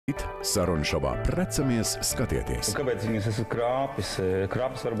Sarunu šovā Precamies skatieties. Kāpēc viņas esmu krāpis?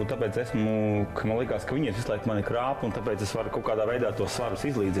 Krāpis varbūt tāpēc ka man likās, ka viņas visu laiku mani krāpa, un tāpēc es varu kaut kādā veidā tos svarus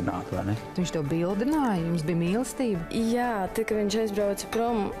izlīdzināt, vai ne? Viņš to bildināja, jums bija mīlestība? Jā, tā kā viņš aizbrauca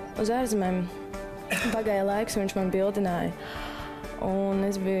prom uz ārzemēm, pagāja laiks, un viņš man bildināja. Un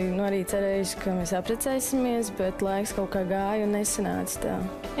es biju arī cerējusi, ka mēs apprecēsimies, bet laiks kaut kā gāja un nesanāca tā.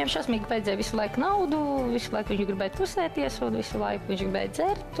 Viņam šausmīgi vajadzēja visu laiku naudu, visu laiku viņš gribēja tusēties un visu laiku viņš gribēja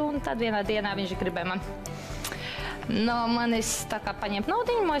dzert. Un tad vienā dienā viņš gribēja no manis tā kā paņemt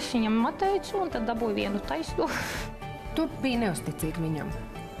naudiņu, es viņam atteicu un tad dabūju vienu taisnu. Tu biji neusticīga viņam?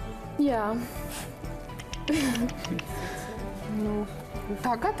 Jā.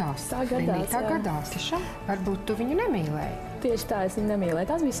 Tā gadās. Tā gadās. Varbūt tu viņu nemīlēji. Tieši tā, es viņu nemīlēju.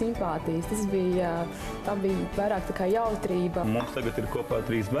 Tās bija simpātijas, tā bija vairāk tā kā jautrība. Mums tagad ir kopā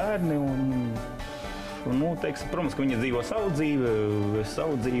 3 bērni un protams, ka viņi dzīvo savu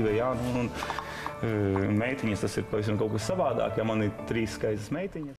dzīvi, jā, un meitiņas tas ir pavisam kaut kas savādāk, ja man ir 3 skaistas meitiņas.